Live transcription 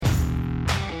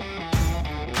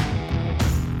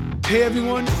Hey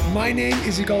everyone, my name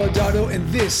is Igal Adado, and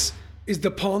this is the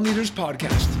Pawn Leaders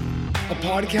Podcast, a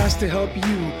podcast to help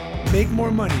you make more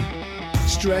money,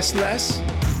 stress less,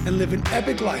 and live an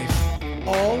epic life,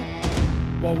 all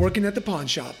while working at the pawn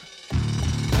shop.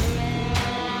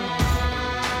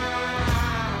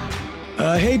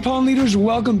 Hey Pawn Leaders,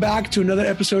 welcome back to another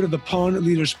episode of the Pawn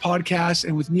Leaders Podcast.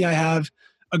 And with me, I have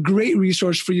a great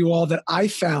resource for you all that I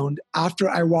found after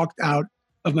I walked out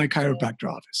of my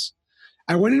chiropractor office.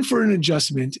 I went in for an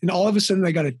adjustment, and all of a sudden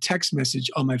I got a text message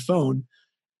on my phone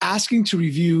asking to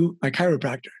review my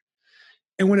chiropractor.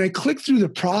 And when I clicked through the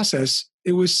process,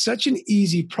 it was such an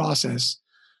easy process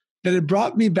that it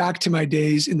brought me back to my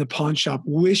days in the pawn shop,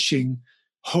 wishing,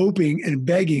 hoping, and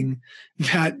begging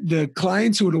that the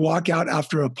clients who would walk out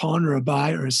after a pawn or a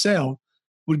buy or a sale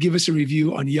would give us a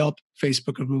review on Yelp,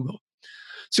 Facebook, or Google.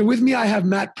 So with me, I have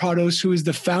Matt Prados, who is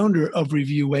the founder of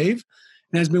Review Wave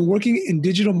and has been working in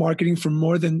digital marketing for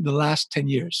more than the last 10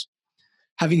 years.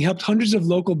 Having helped hundreds of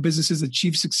local businesses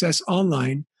achieve success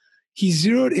online, he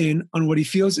zeroed in on what he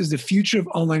feels is the future of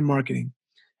online marketing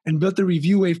and built the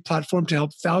Review Wave platform to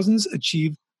help thousands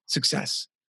achieve success.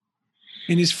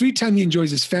 In his free time, he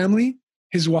enjoys his family,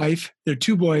 his wife, their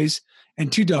 2 boys,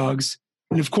 and 2 dogs,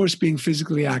 and of course, being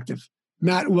physically active.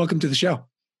 Matt, welcome to the show.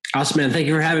 Awesome, man. Thank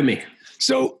you for having me.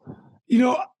 So,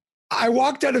 I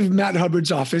walked out of Matt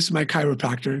Hubbard's office, my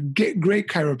chiropractor, great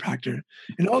chiropractor,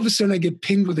 and all of a sudden I get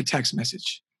pinged with a text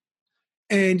message.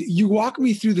 And you walk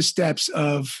me through the steps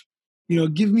of,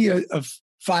 give me a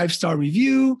 5-star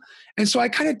review. And so I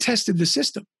kind of tested the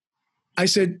system. I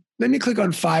said, let me click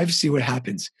on 5, see what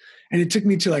happens. And it took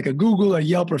me to like a Google, a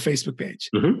Yelp, or Facebook page.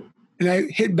 Mm-hmm. And I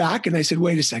hit back and I said,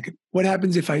 wait a second, what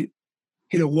happens if I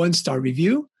hit a 1-star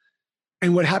review?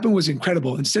 And what happened was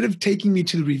incredible. Instead of taking me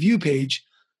to the review page,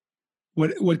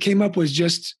 what came up was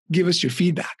just give us your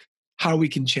feedback, how we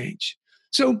can change.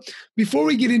 So before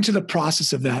we get into the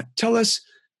process of that, tell us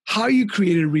how you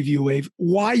created Review Wave,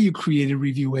 why you created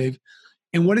Review Wave,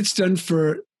 and what it's done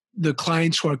for the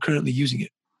clients who are currently using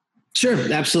it. Sure,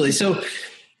 absolutely. So,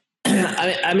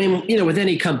 I mean, with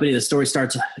any company, the story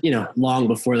starts, long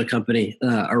before the company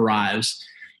arrives.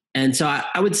 And so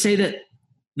I would say that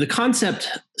the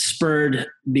concept spurred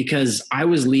because I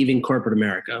was leaving corporate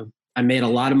America. I made a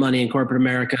lot of money in corporate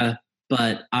America,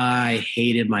 but I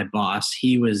hated my boss.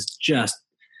 He was just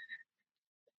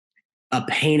a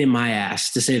pain in my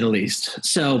ass, to say the least.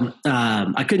 So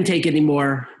I couldn't take it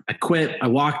anymore. I quit. I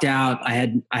walked out. I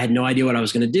had no idea what I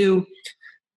was going to do.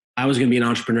 I was going to be an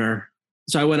entrepreneur.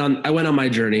 So I went on my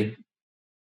journey.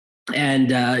 And,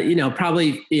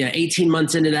 probably 18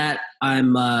 months into that,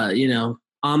 I'm,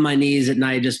 on my knees at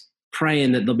night, just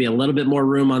praying that there'll be a little bit more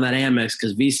room on that Amex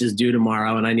because Visa's due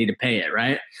tomorrow and I need to pay it,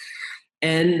 right?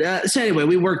 And so anyway,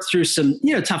 we worked through some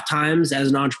tough times as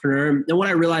an entrepreneur. And what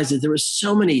I realized is there was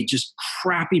so many just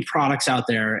crappy products out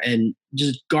there and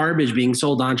just garbage being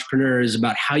sold to entrepreneurs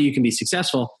about how you can be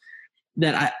successful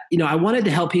that I wanted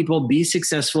to help people be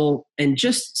successful and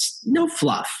just no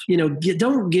fluff.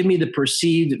 Don't give me the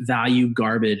perceived value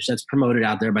garbage that's promoted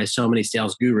out there by so many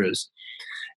sales gurus.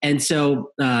 And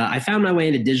so I found my way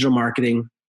into digital marketing.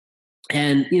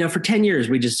 And, for 10 years,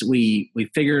 we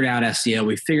figured out SEO,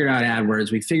 we figured out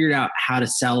AdWords, we figured out how to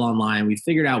sell online, we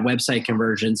figured out website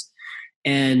conversions,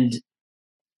 and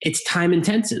it's time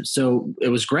intensive. So it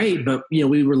was great, but,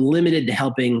 we were limited to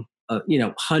helping,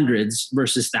 hundreds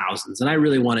versus thousands. And I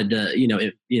really wanted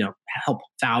to, help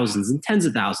thousands and tens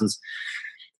of thousands.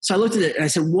 So I looked at it and I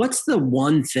said, what's the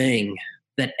one thing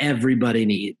that everybody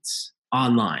needs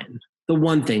online? The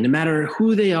one thing, no matter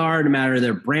who they are, no matter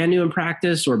they're brand new in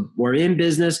practice or in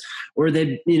business, or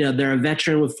they're a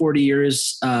veteran with 40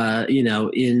 years,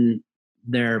 in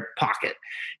their pocket.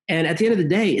 And at the end of the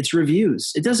day, it's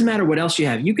reviews. It doesn't matter what else you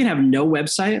have. You can have no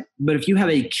website, but if you have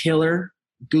a killer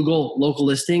Google local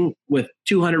listing with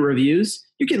 200 reviews,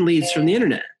 you get leads from the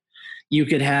internet. You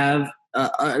could have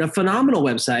a phenomenal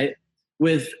website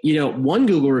with, 1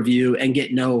 Google review and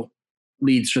get no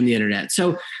leads from the internet.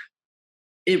 So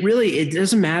it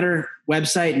doesn't matter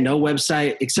website, no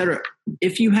website, et cetera.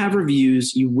 If you have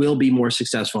reviews, you will be more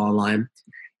successful online.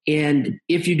 And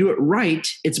if you do it right,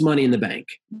 it's money in the bank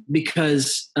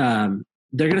because they're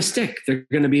going to stick. They're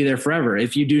going to be there forever.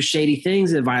 If you do shady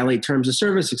things that violate terms of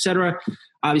service, et cetera,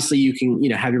 obviously you can,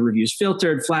 have your reviews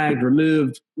filtered, flagged,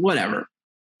 removed, whatever.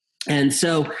 And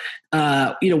so,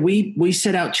 we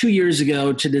set out 2 years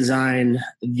ago to design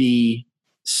the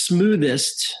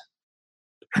smoothest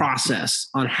process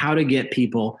on how to get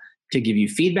people to give you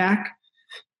feedback,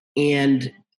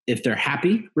 and if they're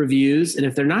happy, reviews, and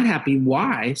if they're not happy,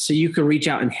 why, so you can reach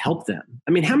out and help them.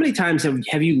 I mean, how many times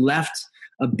have you left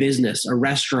a business, a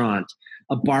restaurant,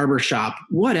 a barber shop,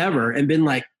 whatever, and been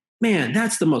like, man,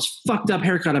 that's the most fucked up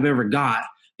haircut I've ever got.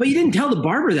 But you didn't tell the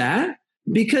barber that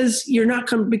because you're not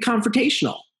going to be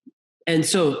confrontational. And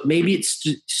so maybe it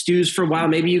stews for a while.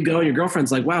 Maybe you go and your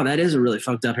girlfriend's like, wow, that is a really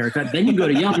fucked up haircut. Then you go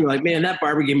to Yelp and you're like, man, that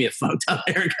barber gave me a fucked up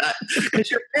haircut.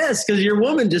 Because you're pissed because your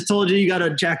woman just told you got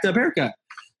a jacked up haircut.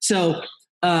 So,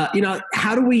 how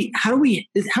do we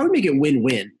make it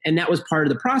win-win? And that was part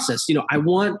of the process. I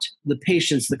want the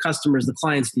patients, the customers, the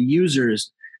clients, the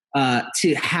users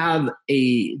to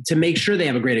make sure they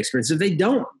have a great experience. If they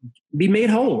don't, be made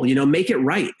whole, make it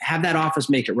right. Have that office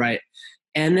make it right.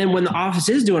 And then when the office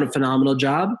is doing a phenomenal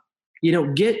job,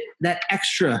 get that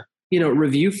extra,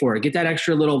 review for it, get that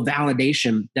extra little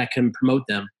validation that can promote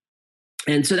them.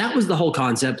 And so that was the whole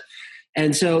concept.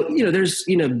 And so, there's,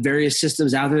 various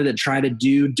systems out there that try to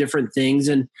do different things.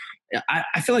 And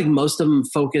I feel like most of them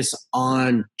focus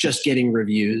on just getting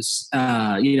reviews.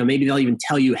 Maybe they'll even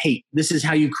tell you, hey, this is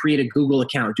how you create a Google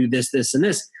account, do this, this, and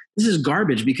this. This is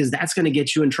garbage because that's going to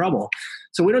get you in trouble.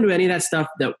 So we don't do any of that stuff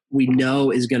that we know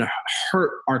is going to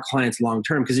hurt our clients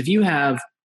long-term. Because if you have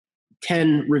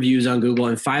 10 reviews on Google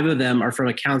and 5 of them are from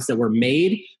accounts that were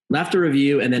made, left a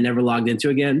review, and then never logged into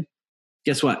again,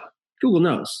 guess what? Google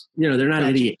knows. They're not an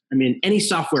idiot. I mean, any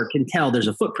software can tell there's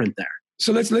a footprint there.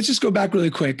 So let's just go back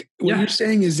really quick. What you're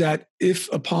saying is that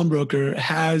if a pawnbroker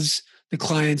has the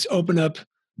clients open up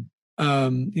a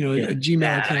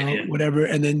Gmail account, whatever,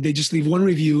 and then they just leave one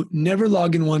review, never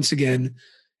log in once again,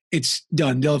 it's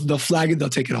done. They'll flag it, they'll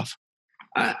take it off.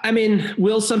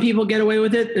 Will some people get away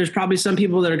with it? There's probably some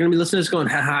people that are going to be listening to this going,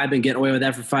 haha, I've been getting away with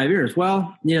that for 5 years.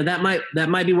 Well, that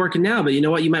might be working now, but you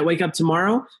know what? You might wake up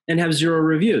tomorrow and have 0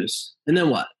 reviews. And then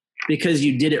what? Because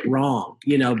you did it wrong.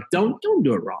 Don't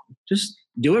do it wrong. Just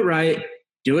do it right,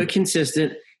 do it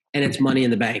consistent, and it's money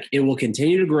in the bank. It will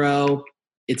continue to grow.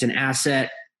 It's an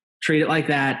asset. Treat it like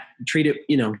that. Treat it,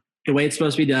 the way it's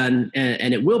supposed to be done,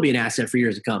 and it will be an asset for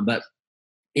years to come. But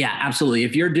yeah, absolutely.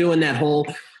 If you're doing that whole,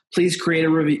 please create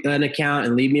an account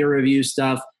and leave me a review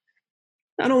stuff,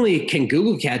 not only can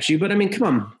Google catch you, but come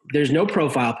on, there's no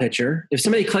profile picture. If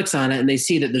somebody clicks on it and they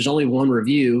see that there's only one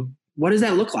review, what does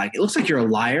that look like? It looks like you're a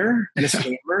liar and a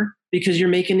scammer because you're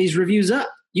making these reviews up.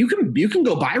 You can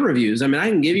go buy reviews. I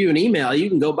can give you an email. You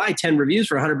can go buy 10 reviews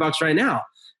for $100 right now.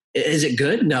 Is it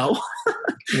good? No.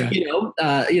 Yeah.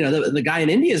 The guy in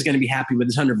India is going to be happy with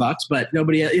his $100, but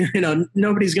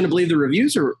nobody's going to believe the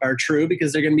reviews are true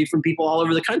because they're going to be from people all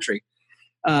over the country.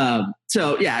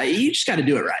 So yeah, you just got to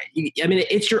do it right.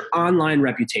 It's your online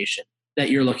reputation that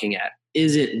you're looking at.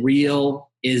 Is it real?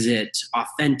 Is it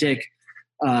authentic?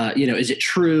 Is it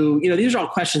true? These are all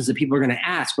questions that people are going to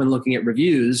ask when looking at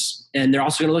reviews. And they're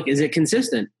also going to look, is it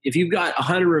consistent? If you've got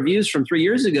 100 reviews from 3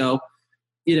 years ago,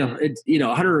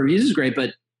 100 reviews is great,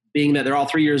 but being that they're all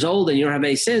 3 years old and you don't have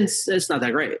any since, it's not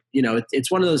that great.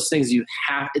 It's one of those things you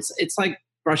have, it's like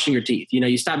brushing your teeth.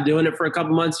 You stop doing it for a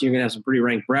couple months, you're going to have some pretty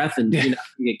rank breath and you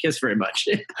get kissed very much.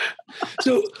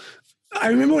 So I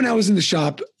remember when I was in the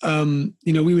shop,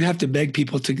 we would have to beg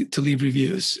people to leave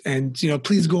reviews and,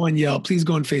 please go on Yelp, please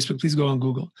go on Facebook, please go on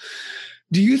Google.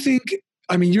 Do you think,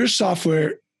 your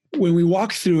software, when we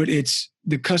walk through it, it's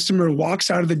the customer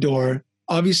walks out of the door.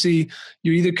 Obviously,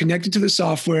 you're either connected to the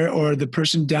software or the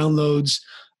person downloads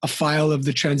a file of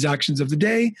the transactions of the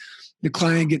day. The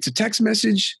client gets a text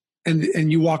message and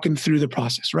you walk them through the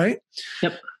process, right?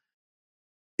 Yep.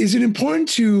 Is it important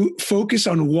to focus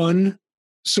on one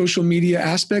social media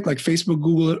aspect like Facebook,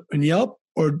 Google, and Yelp,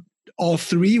 or all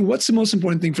 3? What's the most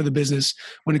important thing for the business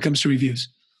when it comes to reviews?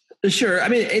 Sure.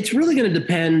 It's really going to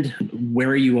depend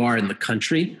where you are in the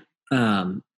country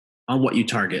on what you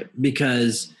target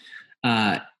because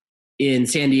in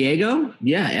San Diego,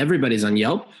 everybody's on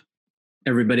Yelp,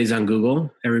 everybody's on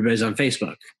Google, everybody's on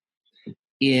Facebook.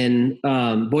 In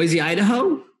Boise,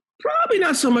 Idaho, probably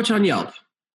not so much on Yelp,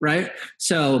 right?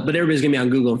 So, but everybody's gonna be on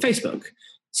Google and Facebook.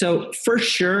 So for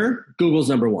sure, Google's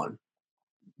number 1,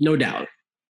 no doubt.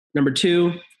 Number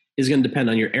 2 is gonna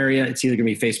depend on your area. It's either gonna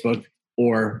be Facebook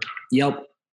or Yelp.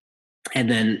 And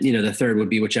then, the third would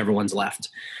be whichever one's left.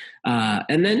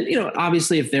 And then,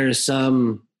 obviously if there's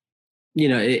some,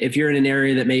 if you're in an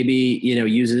area that maybe,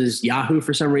 uses Yahoo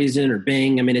for some reason or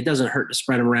Bing, it doesn't hurt to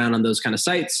spread them around on those kind of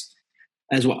sites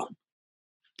as well.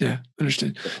 Yeah,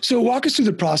 understood. So walk us through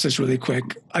the process really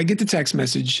quick. I get the text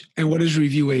message, and what does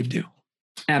Review Wave do?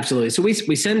 Absolutely. So we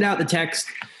send out the text.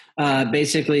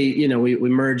 Basically, we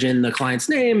merge in the client's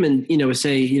name and, we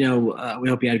say, we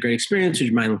hope you had a great experience. Would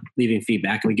you mind leaving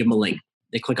feedback? And we give them a link.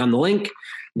 They click on the link.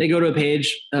 They go to a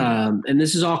page, and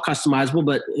this is all customizable,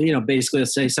 but, basically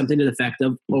let's say something to the effect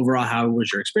of overall, how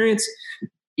was your experience?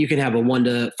 you can have a 1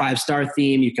 to 5 star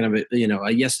theme. You can have a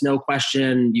yes, no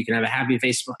question. You can have a happy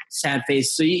face, sad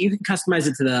face. So you can customize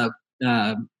it to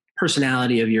the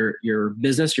personality of your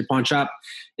business, your pawn shop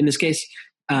in this case.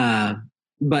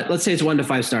 But let's say it's 1 to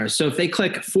 5 stars. So if they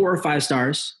click 4 or 5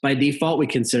 stars, by default, we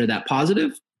consider that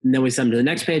positive. And then we send them to the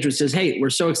next page which says, hey, we're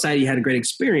so excited you had a great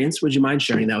experience. Would you mind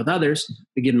sharing that with others?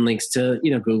 We give them links to,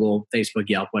 Google, Facebook,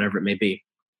 Yelp, whatever it may be.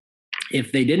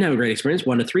 If they didn't have a great experience,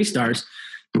 1 to 3 stars,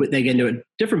 they get into a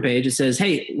different page. It says,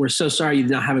 hey, we're so sorry you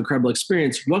did not have an incredible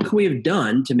experience. What could we have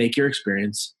done to make your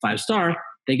experience 5-star?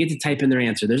 They get to type in their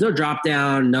answer. There's no drop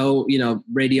down, no,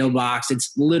 radio box.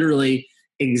 It's literally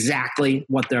exactly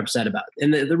what they're upset about.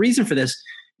 And the reason for this,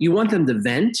 you want them to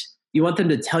vent. You want them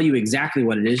to tell you exactly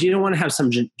what it is. You don't want to have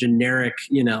some generic,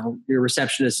 your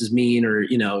receptionist is mean or,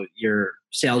 your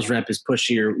sales rep is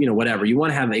pushy or, whatever. You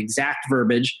want to have exact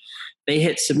verbiage. They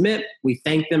hit submit. We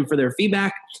thank them for their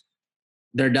feedback.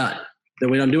 They're done. Then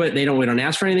we don't do it. We don't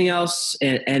ask for anything else.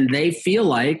 And they feel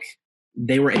like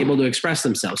they were able to express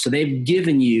themselves. So they've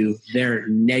given you their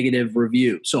negative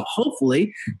review. So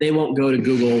hopefully they won't go to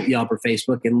Google, Yelp, or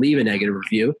Facebook and leave a negative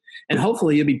review. And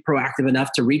hopefully you'll be proactive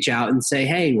enough to reach out and say,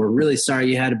 hey, we're really sorry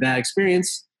you had a bad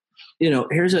experience.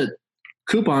 Here's a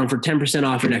coupon for 10%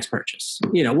 off your next purchase.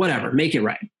 Whatever, make it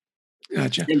right.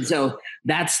 Gotcha. And so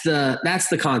that's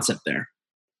the concept there.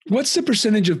 What's the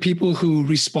percentage of people who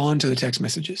respond to the text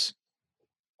messages?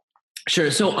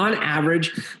 Sure. So on average,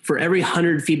 for every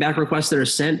 100 feedback requests that are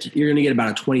sent, you're going to get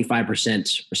about a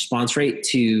 25% response rate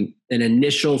to an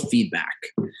initial feedback.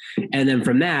 And then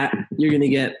from that, you're going to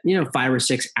get, 5 or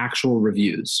 6 actual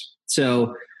reviews.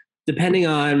 So depending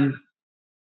on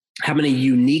how many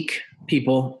unique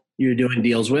people you're doing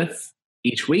deals with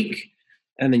each week,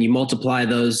 and then you multiply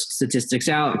those statistics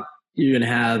out, you're going to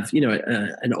have,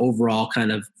 an overall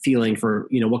kind of feeling for,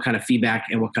 what kind of feedback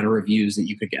and what kind of reviews that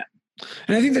you could get.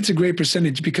 And I think that's a great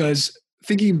percentage because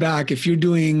thinking back, if you're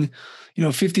doing,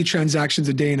 50 transactions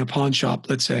a day in a pawn shop,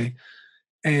 let's say,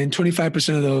 and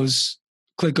 25% of those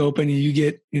click open and you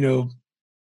get,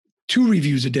 2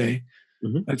 reviews a day,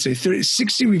 let's say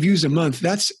 60 reviews a month,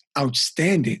 that's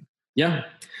outstanding. Yeah.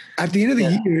 At the end of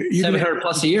the year, you're 700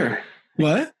 plus a year.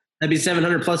 What? That'd be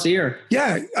 700 plus a year.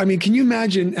 Yeah. I mean, can you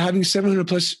imagine having 700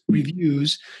 plus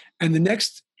reviews and the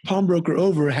next pawnbroker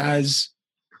over has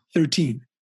 13?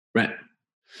 Right.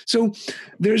 So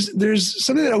there's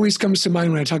something that always comes to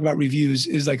mind when I talk about reviews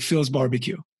is like Phil's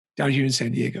Barbecue down here in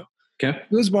San Diego. Okay.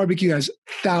 Phil's Barbecue has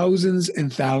thousands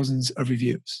and thousands of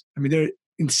reviews. I mean, they're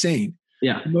insane.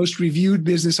 Yeah. Most reviewed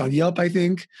business on Yelp, I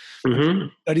think.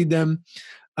 Studied them.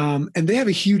 And they have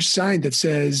a huge sign that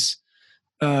says,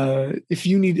 if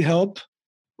you need help,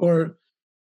 or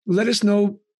let us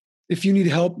know if you need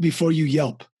help before you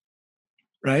Yelp.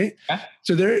 Right? Okay.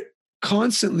 So they're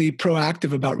constantly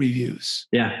proactive about reviews.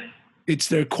 Yeah. It's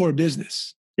their core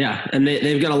business. Yeah. And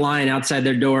they've got a line outside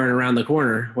their door and around the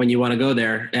corner when you want to go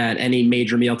there at any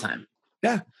major mealtime.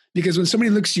 Yeah. Because when somebody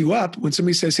looks you up, when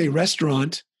somebody says, hey,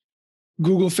 restaurant,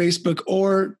 Google, Facebook,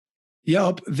 or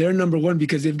Yelp, they're number one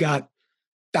because they've got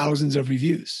thousands of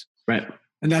reviews. Right.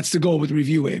 And that's the goal with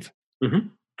Review Wave.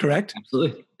 Correct?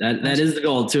 Absolutely. That is the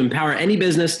goal, to empower any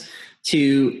business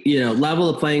to,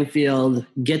 level the playing field,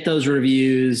 get those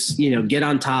reviews, get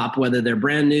on top, whether they're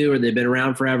brand new or they've been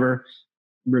around forever.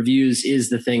 Reviews is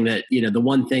the thing that, the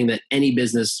one thing that any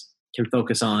business can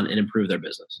focus on and improve their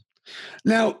business.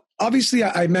 Now, obviously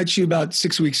I met you about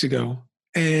 6 weeks ago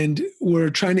and we're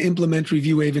trying to implement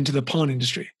Review Wave into the pawn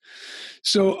industry.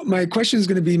 So my question is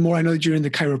going to be more, I know that you're in the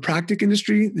chiropractic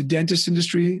industry, the dentist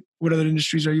industry. What other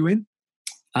industries are you in?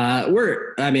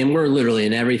 We're literally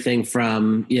in everything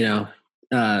from,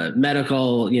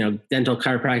 medical, dental,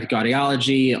 chiropractic,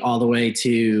 audiology, all the way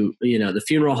to, the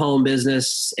funeral home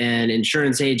business and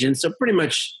insurance agents. So pretty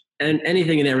much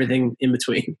anything and everything in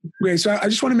between. Great. So I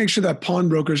just want to make sure that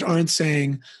pawnbrokers aren't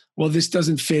saying, well, this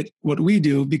doesn't fit what we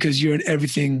do because you're in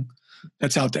everything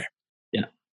that's out there. Yeah.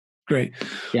 Great.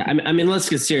 Yeah. I mean, let's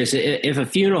get serious. If a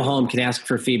funeral home can ask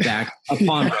for feedback, a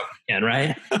pawnbroker can,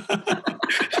 right?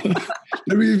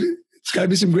 I mean, it's got to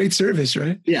be some great service,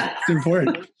 right? Yeah. It's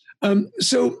important.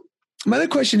 So my other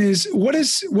question is, what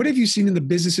have you seen in the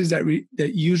businesses that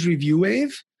use Review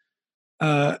Wave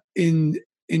in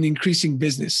increasing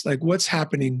business? Like what's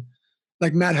happening?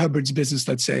 Like Matt Hubbard's business,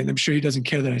 let's say, and I'm sure he doesn't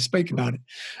care that I speak about it,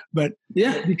 but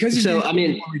yeah, because he's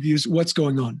doing reviews, what's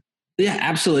going on? Yeah,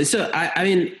 absolutely. So, I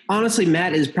mean, honestly,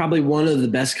 Matt is probably one of the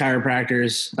best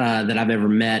chiropractors that I've ever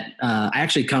met. I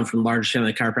actually come from the largest family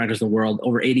of chiropractors in the world,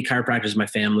 over 80 chiropractors in my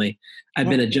family. I've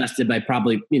been adjusted by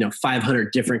probably,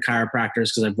 500 different chiropractors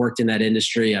because I've worked in that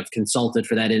industry. I've consulted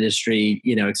for that industry,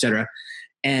 et cetera.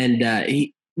 And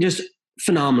he just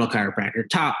phenomenal chiropractor,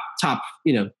 top,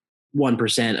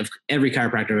 1% of every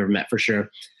chiropractor I've ever met for sure.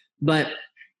 But,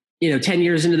 10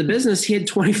 years into the business, he had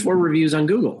 24 reviews on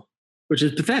Google, which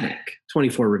is pathetic.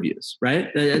 24 reviews, right?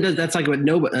 That's like what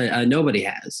nobody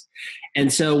has.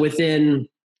 And so within,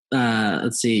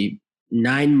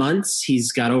 9 months,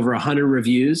 he's got over 100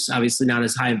 reviews, obviously not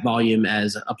as high volume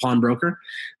as a pawnbroker,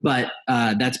 but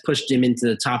that's pushed him into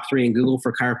the top 3 in Google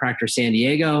for Chiropractor San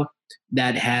Diego.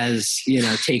 That has,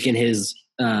 taken his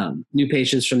new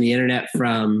patients from the internet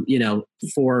from,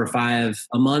 4 or 5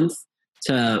 a month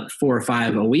to 4 or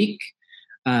 5 a week.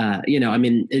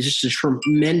 It's just a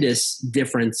tremendous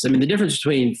difference. I mean, the difference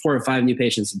between 4 or 5 new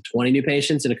patients and 20 new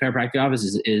patients in a chiropractic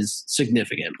office is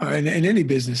significant. In any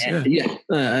business. And,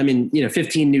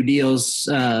 15 new deals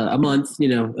a month,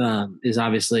 is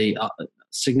obviously a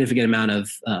significant amount of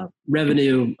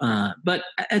revenue. But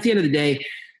at the end of the day,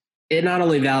 it not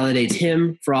only validates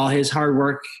him for all his hard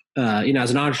work,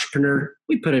 as an entrepreneur,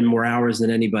 we put in more hours than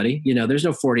anybody. There's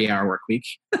no 40-hour work week.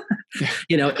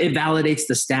 It validates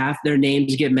the staff. Their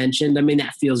names get mentioned. I mean,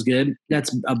 that feels good.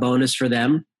 That's a bonus for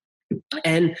them.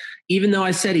 And even though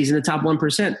I said he's in the top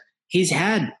 1%, he's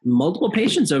had multiple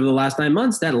patients over the last 9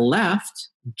 months that left,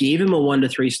 gave him a 1 to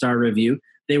 3 star review.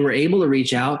 They were able to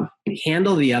reach out,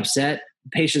 handle the upset.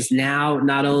 Patient's now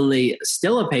not only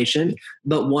still a patient,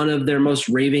 but one of their most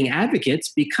raving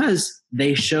advocates because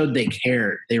they showed they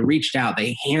cared. They reached out.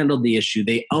 They handled the issue.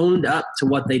 They owned up to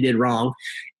what they did wrong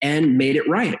and made it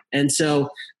right. And so,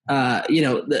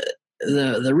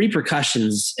 the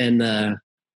repercussions and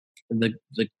the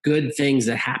good things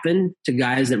that happen to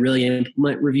guys that really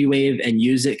implement Review Wave and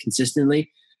use it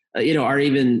consistently,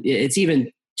 it's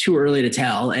even too early to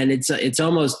tell. And it's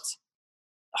almost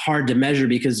hard to measure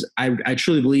because I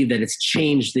truly believe that it's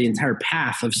changed the entire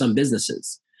path of some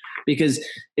businesses. Because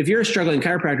if you're a struggling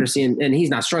chiropractor and he's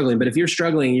not struggling, but if you're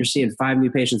struggling, you're seeing 5 new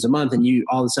patients a month and you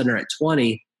all of a sudden are at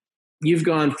 20, you've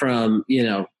gone from,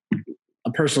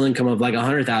 a personal income of like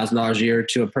 $100,000 a year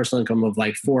to a personal income of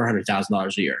like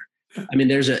 $400,000 a year. I mean,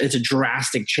 it's a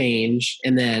drastic change.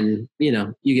 And then,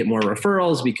 you get more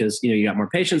referrals because, you got more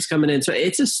patients coming in. So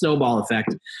it's a snowball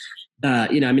effect.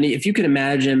 If you can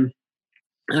imagine,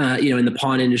 in the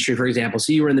pawn industry, for example,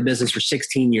 so you were in the business for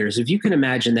 16 years. If you can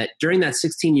imagine that during that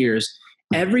 16 years,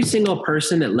 every single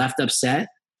person that left upset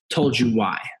told you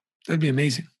why. That'd be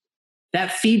amazing.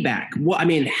 That feedback,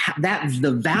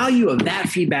 the value of that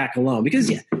feedback alone,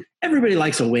 because everybody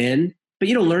likes a win, but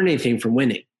you don't learn anything from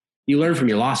winning. You learn from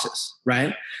your losses,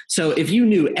 right? So if you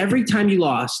knew every time you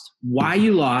lost, why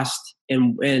you lost,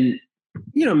 and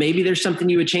maybe there's something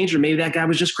you would change, or maybe that guy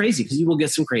was just crazy, because you will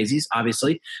get some crazies,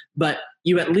 obviously, but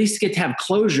you at least get to have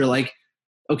closure. Like,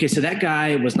 okay, so that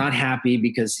guy was not happy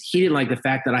because he didn't like the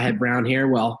fact that I had brown hair.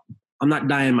 Well, I'm not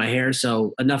dyeing my hair,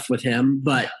 so enough with him.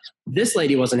 But this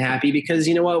lady wasn't happy because,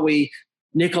 we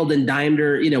nickeled and dimed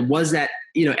her, was that,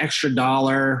 extra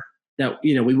dollar that,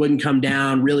 we wouldn't come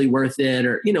down really worth it,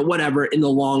 or, whatever in the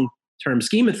long-term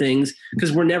scheme of things,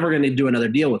 because we're never going to do another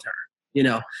deal with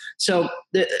her. So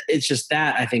it's just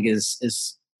that I think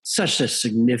is such a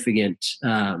significant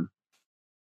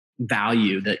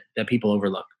value that people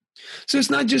overlook. So it's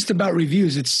not just about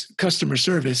reviews, it's customer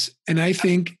service. And I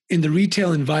think in the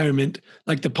retail environment,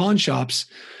 like the pawn shops,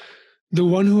 the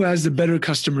one who has the better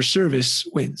customer service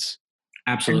wins.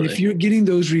 Absolutely. And if you're getting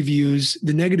those reviews,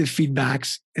 the negative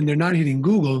feedbacks, and they're not hitting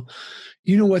Google,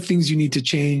 you know what things you need to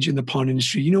change in the pawn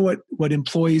industry. You know what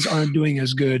employees aren't doing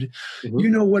as good. Mm-hmm. You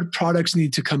know what products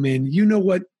need to come in. You know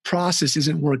what process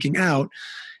isn't working out.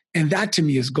 And that to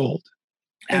me is gold.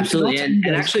 Absolutely.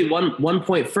 And actually one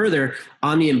point further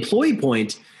on the employee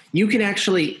point, you can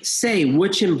actually say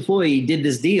which employee did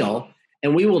this deal,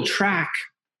 and we will track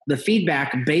the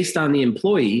feedback based on the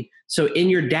employee. So in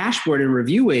your dashboard in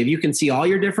Review Wave, you can see all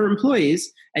your different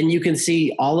employees, and you can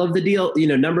see all of the deal,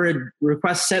 number of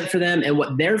requests sent for them and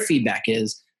what their feedback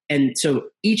is. And so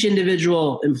each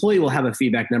individual employee will have a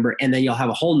feedback number, and then you'll have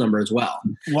a whole number as well.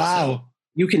 Wow. So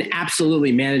you can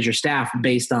absolutely manage your staff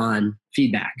based on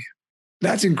feedback.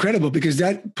 That's incredible, because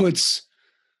that puts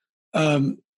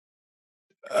a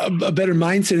better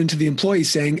mindset into the employee,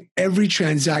 saying every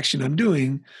transaction I'm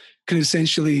doing can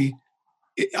essentially,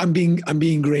 I'm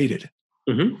being graded.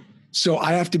 Mm-hmm. So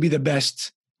I have to be the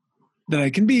best that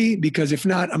I can be, because if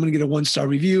not, I'm going to get a 1-star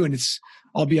review, and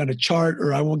I'll be on a chart,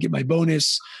 or I won't get my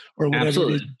bonus, or whatever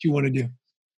Absolutely. it is you want to do.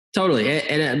 Totally.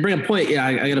 And bring a point.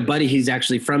 I got a buddy. He's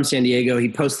actually from San Diego. He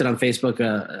posted on Facebook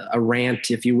a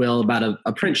rant, if you will, about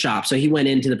a print shop. So he went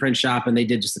into the print shop, and they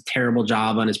did just a terrible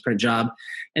job on his print job.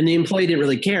 And the employee didn't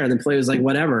really care. The employee was like,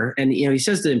 whatever. And, he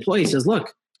says to the employee, he says,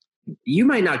 look, you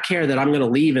might not care that I'm going to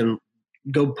leave and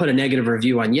go put a negative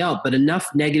review on Yelp, but enough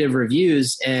negative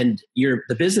reviews and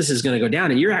the business is going to go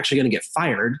down and you're actually going to get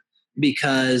fired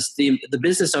because the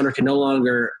business owner can no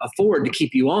longer afford to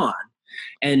keep you on.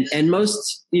 And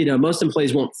most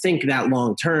employees won't think that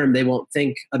long term. They won't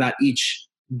think about each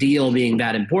deal being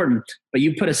that important, but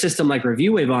you put a system like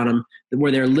ReviewWave on them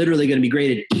where they're literally going to be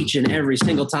graded each and every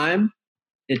single time.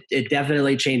 It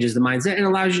definitely changes the mindset and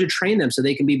allows you to train them so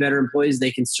they can be better employees.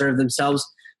 They can serve themselves,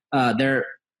 their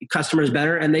customers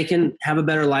better, and they can have a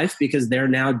better life because they're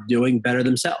now doing better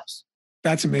themselves.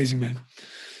 That's amazing, man.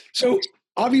 So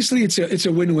obviously it's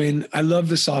a win-win. I love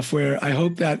the software. I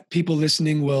hope that people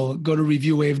listening will go to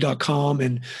reviewwave.com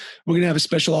and we're going to have a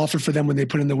special offer for them when they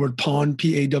put in the word PAWN,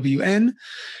 P-A-W-N.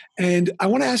 And I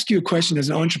want to ask you a question as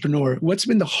an entrepreneur. What's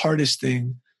been the hardest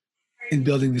thing in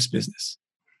building this business?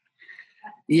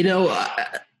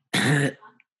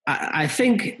 I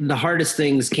think the hardest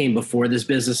things came before this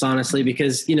business, honestly,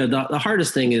 because, the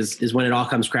hardest thing is when it all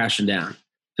comes crashing down.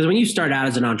 Because when you start out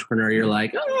as an entrepreneur, you're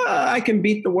like, I can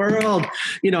beat the world.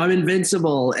 I'm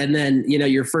invincible. And then,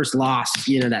 your first loss,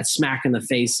 that smack in the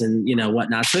face and,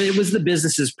 whatnot. So it was the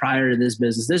businesses prior to this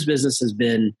business. This business has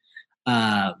been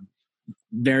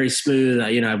very smooth.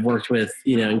 I've worked with,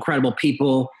 incredible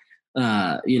people,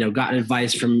 gotten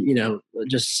advice from,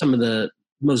 just some of the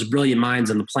most brilliant minds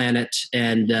on the planet.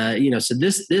 And, so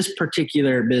this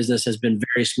particular business has been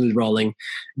very smooth rolling,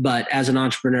 but as an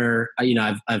entrepreneur,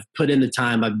 I've put in the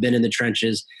time, I've been in the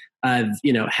trenches, I've,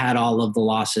 had all of the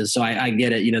losses. So I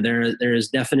get it. There is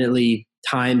definitely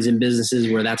times in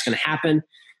businesses where that's going to happen,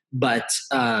 but,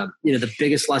 the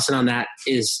biggest lesson on that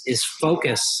is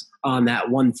focus on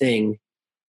that one thing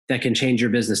that can change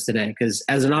your business today. Because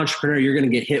as an entrepreneur, you're going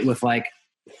to get hit with like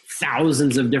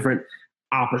thousands of different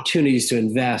opportunities to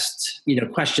invest,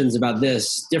 questions about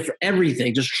this, different,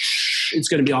 everything, just it's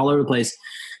going to be all over the place.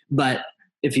 But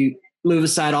if you move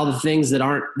aside all the things that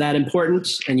aren't that important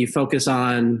and you focus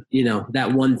on,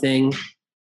 that one thing,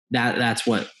 that's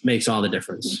what makes all the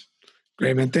difference.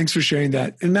 Great, man. Thanks for sharing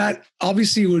that. And Matt,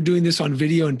 obviously we're doing this on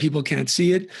video and people can't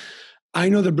see it. I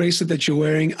know the bracelet that you're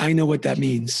wearing. I know what that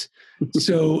means.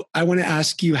 So I want to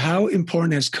ask you, how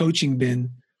important has coaching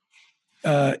been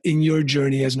in your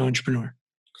journey as an entrepreneur?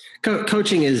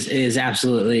 Coaching is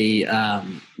absolutely,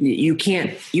 you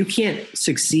can't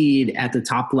succeed at the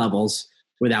top levels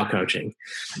without coaching.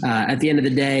 At the end of the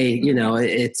day,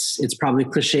 it's probably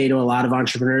cliche to a lot of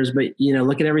entrepreneurs, but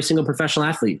look at every single professional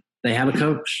athlete. They have a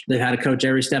coach. They've had a coach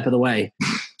every step of the way.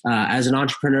 As an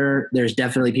entrepreneur, there's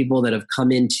definitely people that have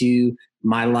come into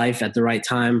my life at the right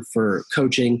time for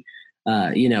coaching.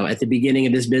 At the beginning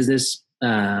of this business,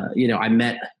 I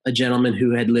met a gentleman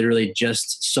who had literally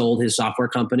just sold his software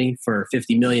company for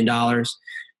 $50 million.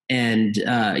 And,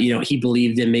 he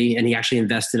believed in me and he actually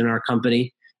invested in our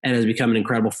company and has become an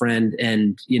incredible friend.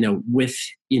 And, with,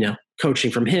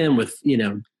 coaching from him, with,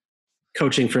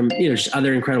 coaching from, just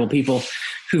other incredible people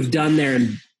who've done there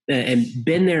and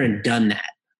been there and done that,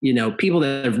 people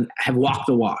that have walked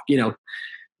the walk,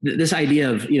 this idea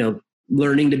of,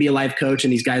 learning to be a life coach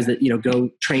and these guys that, go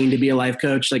train to be a life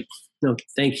coach, like, no,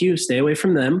 thank you. Stay away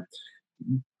from them.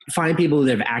 Find people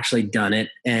that have actually done it.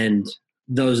 And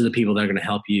those are the people that are going to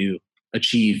help you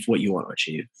achieve what you want to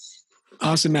achieve.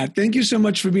 Awesome, Matt. Thank you so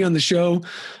much for being on the show.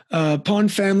 PAWN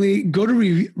family, go to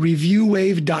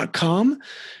reviewwave.com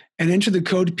and enter the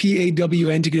code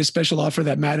PAWN to get a special offer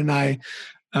that Matt and I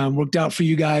worked out for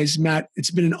you guys. Matt,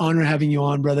 it's been an honor having you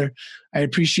on, brother. I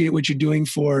appreciate what you're doing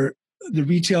for the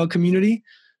retail community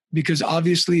because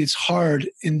obviously it's hard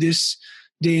in this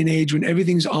day and age when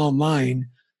everything's online.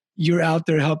 You're out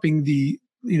there helping the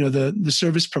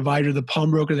service provider, the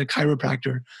pawnbroker, the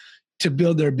chiropractor to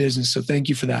build their business. So thank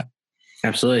you for that.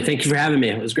 Absolutely. Thank you for having me.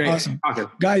 It was great. Awesome.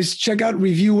 Guys, check out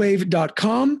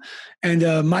reviewwave.com.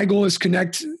 And my goal is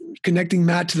connecting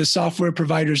Matt to the software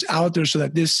providers out there so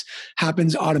that this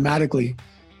happens automatically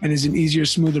and is an easier,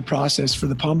 smoother process for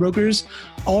the pawnbrokers.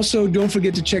 Also, don't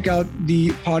forget to check out the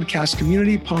podcast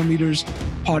community, Pawn Leaders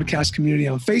Podcast Community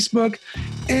on Facebook.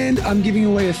 And I'm giving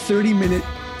away a 30-minute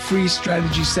free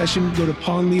strategy session. Go to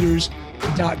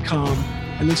pawnleaders.com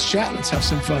and let's chat. Let's have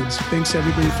some fun. So thanks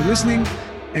everybody for listening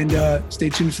and stay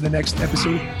tuned for the next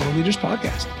episode of Pawn Leaders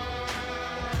Podcast.